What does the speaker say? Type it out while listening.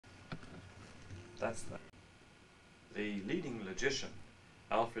That's that. The leading logician,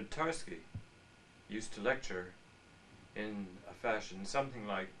 Alfred Tarski, used to lecture in a fashion something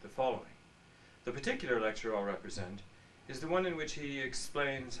like the following. The particular lecture I'll represent is the one in which he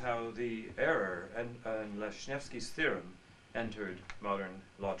explains how the error in Leśniewski's theorem entered modern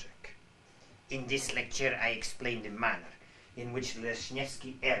logic. In this lecture I explain the manner in which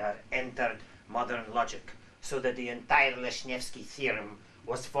Leśniewski error entered modern logic, so that the entire Leśniewski theorem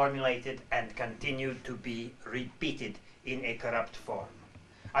was formulated and continued to be repeated in a corrupt form.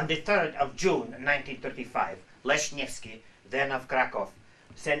 On the 3rd of June 1935, Leśniewski, then of Krakow,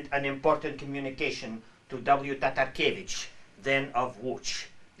 sent an important communication to W. Tatarkiewicz, then of Łódź.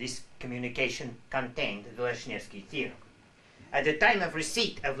 This communication contained the Leśniewski theorem. At the time of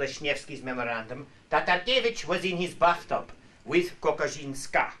receipt of Leśniewski's memorandum, Tatarkiewicz was in his bathtub with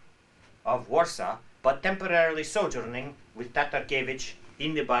Kokosinska of Warsaw, but temporarily sojourning with Tatarkiewicz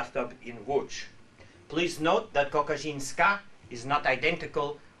in the bathtub in Łódź. Please note that Kokosinska is not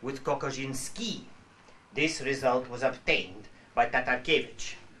identical with Kokosinski. This result was obtained by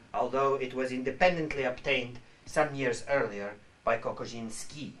Tatarkiewicz, although it was independently obtained some years earlier by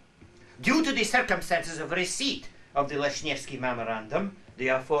Kokosinski. Due to the circumstances of receipt of the Leśniewski memorandum, the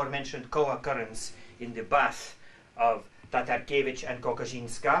aforementioned co-occurrence in the bath of Tatarkiewicz and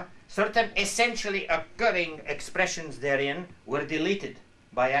Kokosinska, certain essentially occurring expressions therein were deleted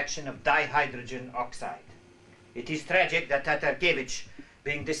by action of dihydrogen oxide. It is tragic that Tatarkiewicz,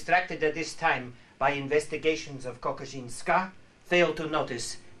 being distracted at this time by investigations of Kokosinska, failed to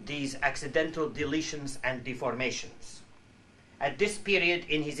notice these accidental deletions and deformations. At this period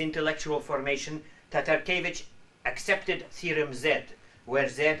in his intellectual formation, Tatarkiewicz accepted Theorem Z, where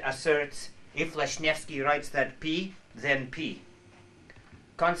Z asserts, if Leśniewski writes that P, then P.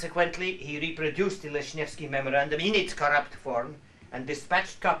 Consequently, he reproduced the Leśniewski memorandum in its corrupt form and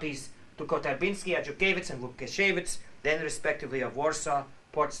dispatched copies to Kotarbiński, Adziukiewicz, and Łukasiewicz, then respectively of Warsaw,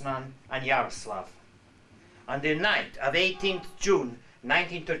 Poznan, and Yaroslavl. On the night of 18th June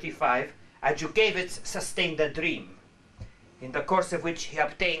 1935, Adziukiewicz sustained a dream, in the course of which he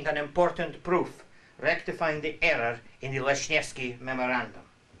obtained an important proof, rectifying the error in the Leśniewski memorandum.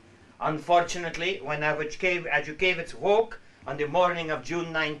 Unfortunately, when Adziukiewicz woke on the morning of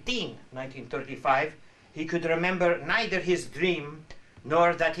June 19, 1935, he could remember neither his dream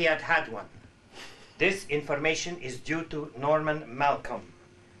nor that he had had one. This information is due to Norman Malcolm.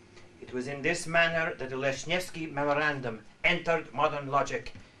 It was in this manner that the Leśniewski memorandum entered modern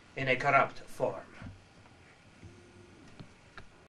logic in a corrupt form.